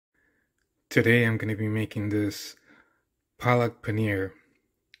Today I'm going to be making this Palak Paneer,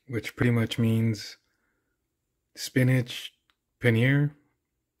 which pretty much means spinach paneer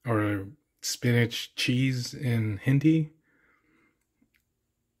or spinach cheese in Hindi.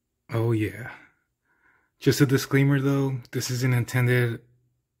 Oh yeah. Just a disclaimer though, this isn't intended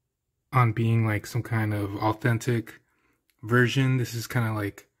on being like some kind of authentic version. This is kind of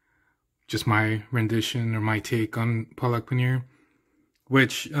like just my rendition or my take on Palak Paneer.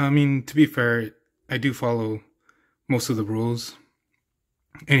 Which, I mean, to be fair, I do follow most of the rules.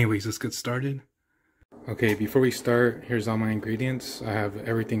 Anyways, let's get started. Okay, before we start, here's all my ingredients. I have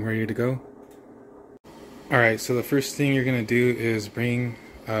everything ready to go. Alright, so the first thing you're going to do is bring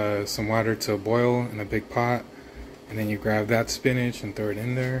some water to a boil in a big pot. And then you grab that spinach and throw it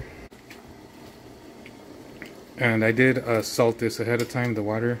in there. And I did salt this ahead of time, the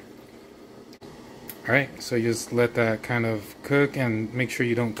water. Alright, so you just let that kind of cook and make sure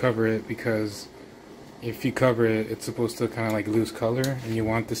you don't cover it, because if you cover it, it's supposed to kind of like lose color, and you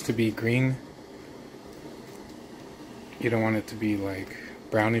want this to be green. You don't want it to be like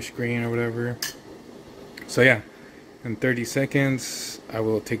brownish green or whatever. So yeah, in 30 seconds I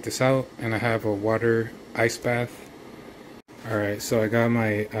will take this out, and I have a water ice bath. Alright, so I got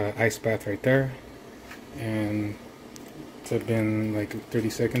my ice bath right there, and it's been like 30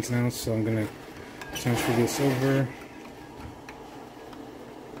 seconds now, so I'm gonna transfer this over.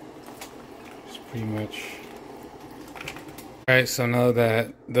 Just pretty much. Alright, so now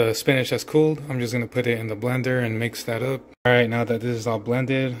that the spinach has cooled, I'm just going to put it in the blender and mix that up. Alright, now that this is all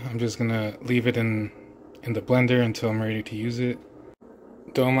blended, I'm just going to leave it in the blender until I'm ready to use it.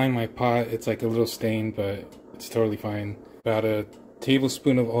 Don't mind my pot, it's like a little stained, but it's totally fine. About a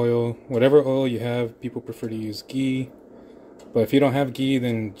tablespoon of oil, whatever oil you have. People prefer to use ghee, but if you don't have ghee,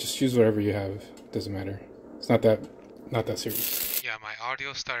 then just use whatever you have. Doesn't matter. It's not that serious. Yeah, my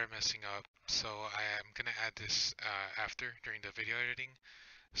audio started messing up, so I am gonna add this after, during the video editing.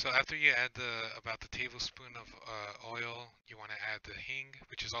 So after you add about the tablespoon of oil, you want to add the hing,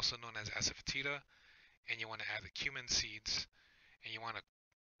 which is also known as Asafetida, and you want to add the cumin seeds, and you want to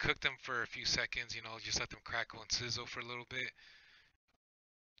cook them for a few seconds. You know, just let them crackle and sizzle for a little bit.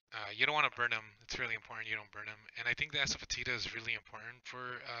 You don't want to burn them. It's really important you don't burn them. And I think the Asafetida is really important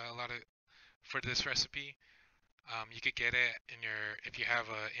for for this recipe. You could get it if you have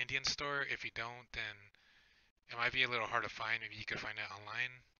an Indian store. If you don't, then it might be a little hard to find. Maybe you could find it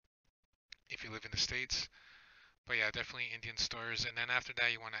online if you live in the States. But yeah, definitely Indian stores. And then after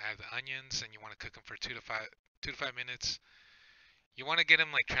that, you want to add the onions, and you want to cook them for 2 to 5 minutes. You want to get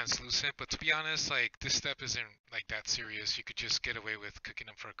them like translucent, but to be honest, like this step isn't like that serious. You could just get away with cooking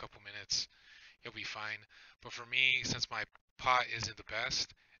them for a couple minutes. You'll be fine. But for me, since my pot isn't the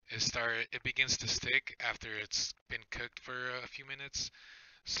best, it begins to stick after it's been cooked for a few minutes.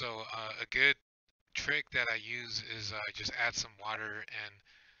 So a good trick that I use is just add some water, and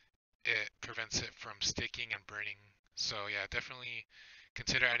it prevents it from sticking and burning. So yeah, definitely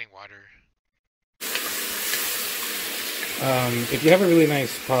consider adding water. If you have a really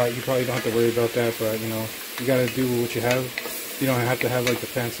nice pot, you probably don't have to worry about that, but you know, you gotta do what you have. You don't have to have like the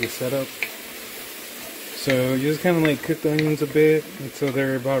fancy setup. So you just kind of like cook the onions a bit until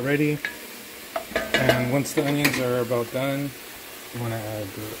they're about ready. And once the onions are about done, you want to add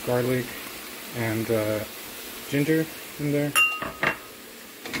the garlic and ginger in there.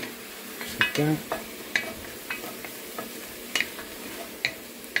 Just like that.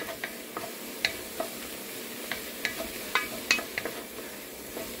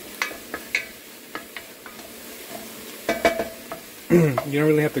 You don't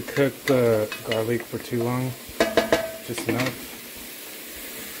really have to cook the garlic for too long, just enough.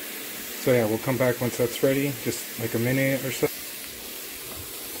 So yeah, we'll come back once that's ready, just like a minute or so.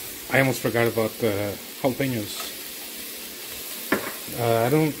 I almost forgot about the jalapenos. I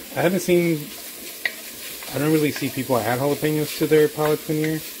don't really see people add jalapenos to their Palak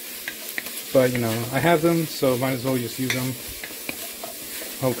Paneer, but you know, I have them, so might as well just use them.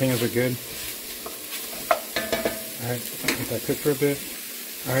 Jalapenos are good. Alright, let that cook for a bit.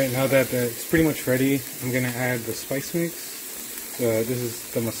 Alright, now that it's pretty much ready, I'm going to add the spice mix. This is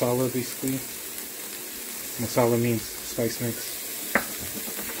the masala basically. Masala means spice mix.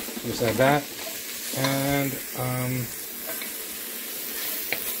 Just add that. And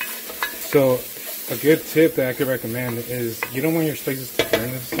so a good tip that I could recommend is you don't want your spices to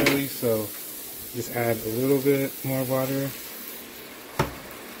burn necessarily, so just add a little bit more water.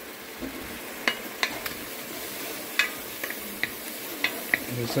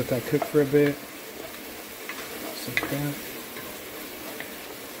 Just let that cook for a bit. Just like that.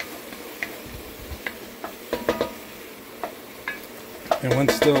 And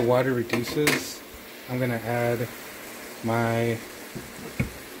once the water reduces, I'm gonna add my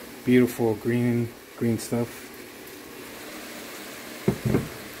beautiful green stuff.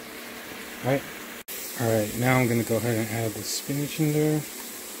 Alright, now I'm gonna go ahead and add the spinach in there.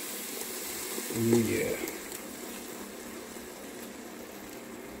 Ooh yeah.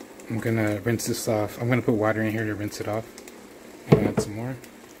 I'm gonna rinse this off. I'm gonna put water in here to rinse it off. And add some more.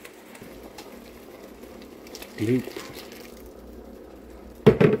 Loop.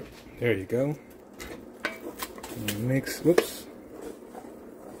 There you go. Mix. Whoops.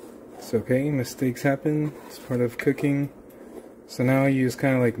 It's okay. Mistakes happen. It's part of cooking. So now you just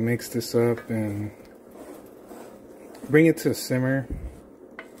kind of like mix this up and bring it to a simmer.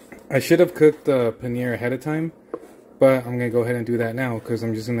 I should have cooked the paneer ahead of time, but I'm gonna go ahead and do that now because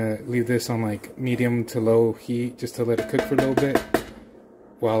I'm just gonna leave this on like medium to low heat just to let it cook for a little bit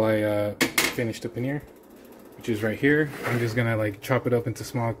while I finish the paneer, which is right here. I'm just gonna like chop it up into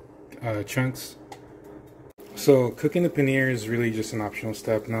small chunks. So cooking the paneer is really just an optional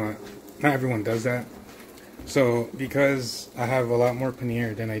step. Not everyone does that. So because I have a lot more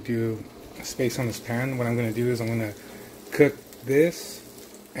paneer than I do space on this pan, what I'm gonna do is I'm gonna cook this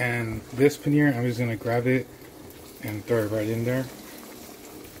and this paneer. I'm just gonna grab it and throw it right in there.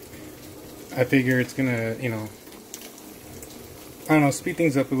 I figure it's gonna, you know, I don't know, speed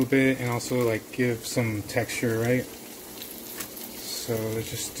things up a little bit and also like give some texture, right? So let's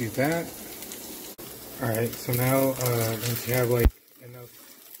just do that. Alright, so now once you have like enough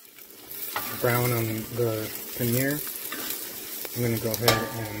brown on the paneer, I'm gonna go ahead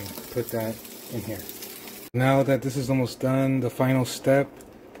and put that in here. Now that this is almost done, the final step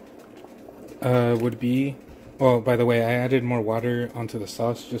would be, well, by the way, I added more water onto the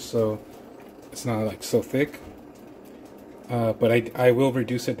sauce just so it's not like so thick. But I will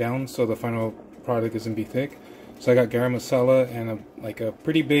reduce it down so the final product doesn't be thick. So I got garam masala and like a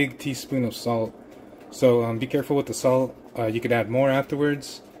pretty big teaspoon of salt. So be careful with the salt. You could add more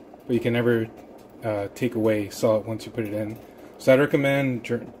afterwards, but you can never take away salt once you put it in. So I'd recommend,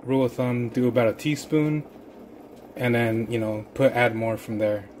 rule of thumb, do about a teaspoon, and then, you know, add more from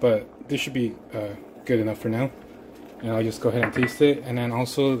there. But this should be good enough for now. And I'll just go ahead and taste it. And then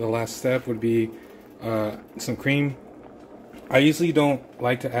also the last step would be some cream. I usually don't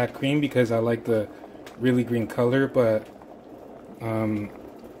like to add cream because I like the really green color, but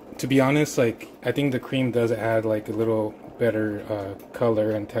to be honest, like, I think the cream does add like a little better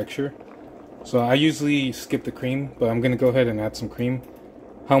color and texture. So I usually skip the cream, but I'm gonna go ahead and add some cream.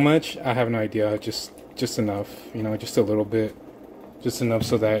 How much? I have no idea. Just enough, you know, just a little bit, just enough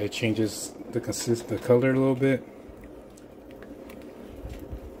so that it changes the color a little bit.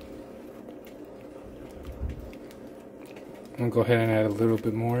 I'm gonna go ahead and add a little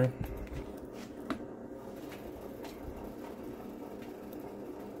bit more.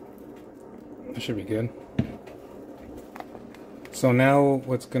 That should be good. So now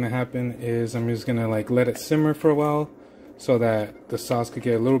what's gonna happen is I'm just gonna like let it simmer for a while so that the sauce could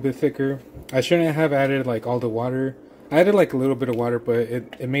get a little bit thicker. I shouldn't have added like all the water. I added like a little bit of water, but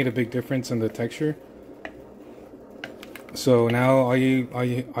it made a big difference in the texture. So now all you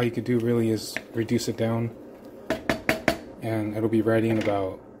could do really is reduce it down, and it'll be ready in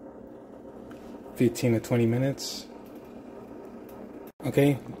about 15 to 20 minutes.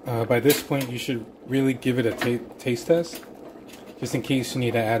 Okay, by this point you should really give it a taste test, just in case you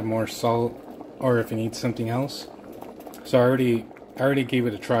need to add more salt or if you need something else. So I already gave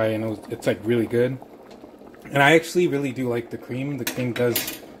it a try, and it's like really good. And I actually really do like the cream. The cream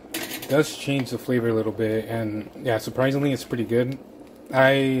does change the flavor a little bit, and yeah, surprisingly it's pretty good.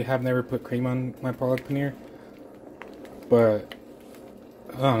 I have never put cream on my Palak Paneer, but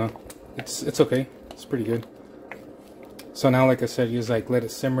I don't know, it's okay. It's pretty good. So now, like I said, you just like let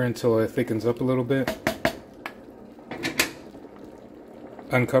it simmer until it thickens up a little bit.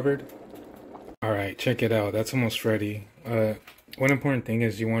 Uncovered. Alright, check it out. That's almost ready. One important thing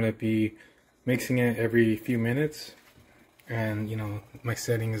is you want to be mixing it every few minutes. And, you know, my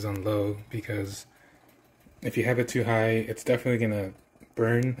setting is on low because if you have it too high, it's definitely going to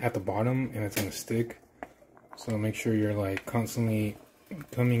burn at the bottom and it's going to stick. So make sure you're like constantly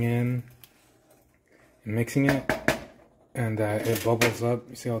coming in and mixing it, and that it bubbles up.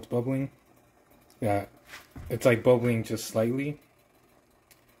 You see how it's bubbling? Yeah, it's like bubbling just slightly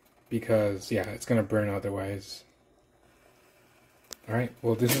because, yeah, it's gonna burn otherwise. Alright,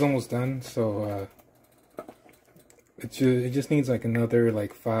 well, this is almost done, so it just needs like another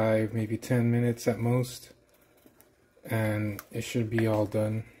like 5, maybe 10 minutes at most, and it should be all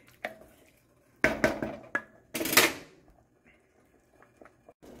done.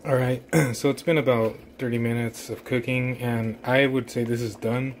 Alright, so it's been about 30 minutes of cooking, and I would say this is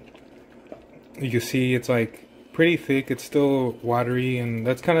done. You can see it's like pretty thick, it's still watery, and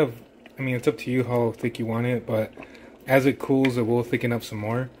that's kind of, I mean, it's up to you how thick you want it, but as it cools, it will thicken up some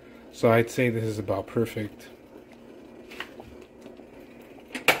more. So I'd say this is about perfect.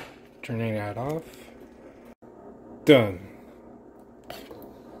 Turning that off. Done.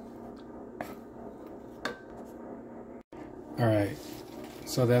 Alright,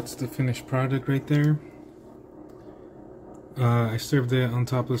 so that's the finished product right there. I served it on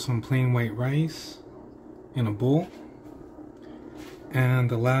top of some plain white rice in a bowl. And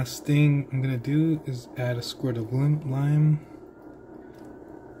the last thing I'm gonna do is add a squirt of lime.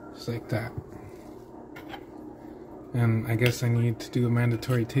 Just like that. And I guess I need to do a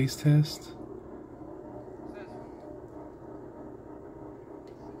mandatory taste test.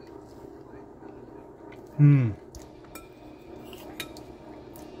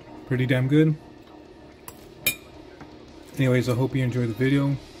 Pretty damn good. Anyways, I hope you enjoyed the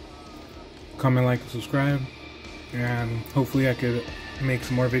video. Comment, like, and subscribe. And hopefully I could make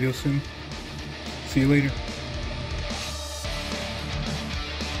some more videos soon. See you later.